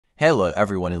Hello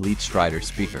everyone, Elite Strider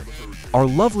speaker. Our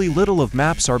lovely little of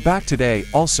maps are back today.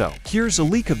 Also, here's a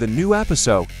leak of the new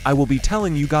episode. I will be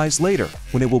telling you guys later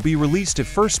when it will be released. At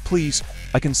first, please,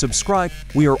 like and subscribe.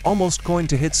 We are almost going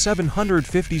to hit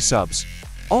 750 subs.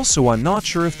 Also, I'm not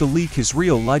sure if the leak is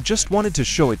real. I just wanted to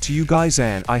show it to you guys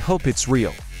and I hope it's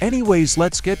real. Anyways,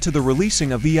 let's get to the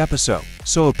releasing of the episode.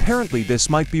 So apparently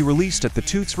this might be released at the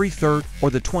 23rd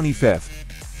or the 25th.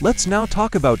 Let's now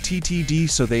talk about TTD.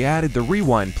 So they added the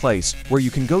rewind place where you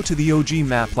can go to the OG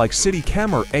map like City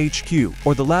Camera HQ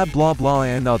or the lab blah blah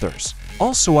and others.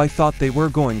 Also, I thought they were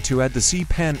going to add the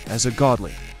C-Pen as a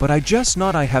godly, but I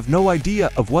have no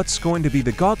idea of what's going to be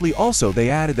the godly. Also,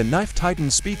 they added the Knife Titan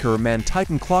Speaker Man,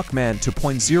 Titan Clock Man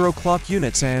 2.0 Clock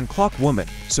Units and Clock Woman.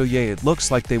 So yeah, it looks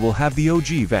like they will have the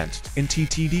OG event in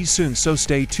TTD soon, so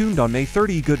stay tuned on May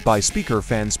 30. Goodbye speaker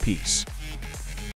fans, peace.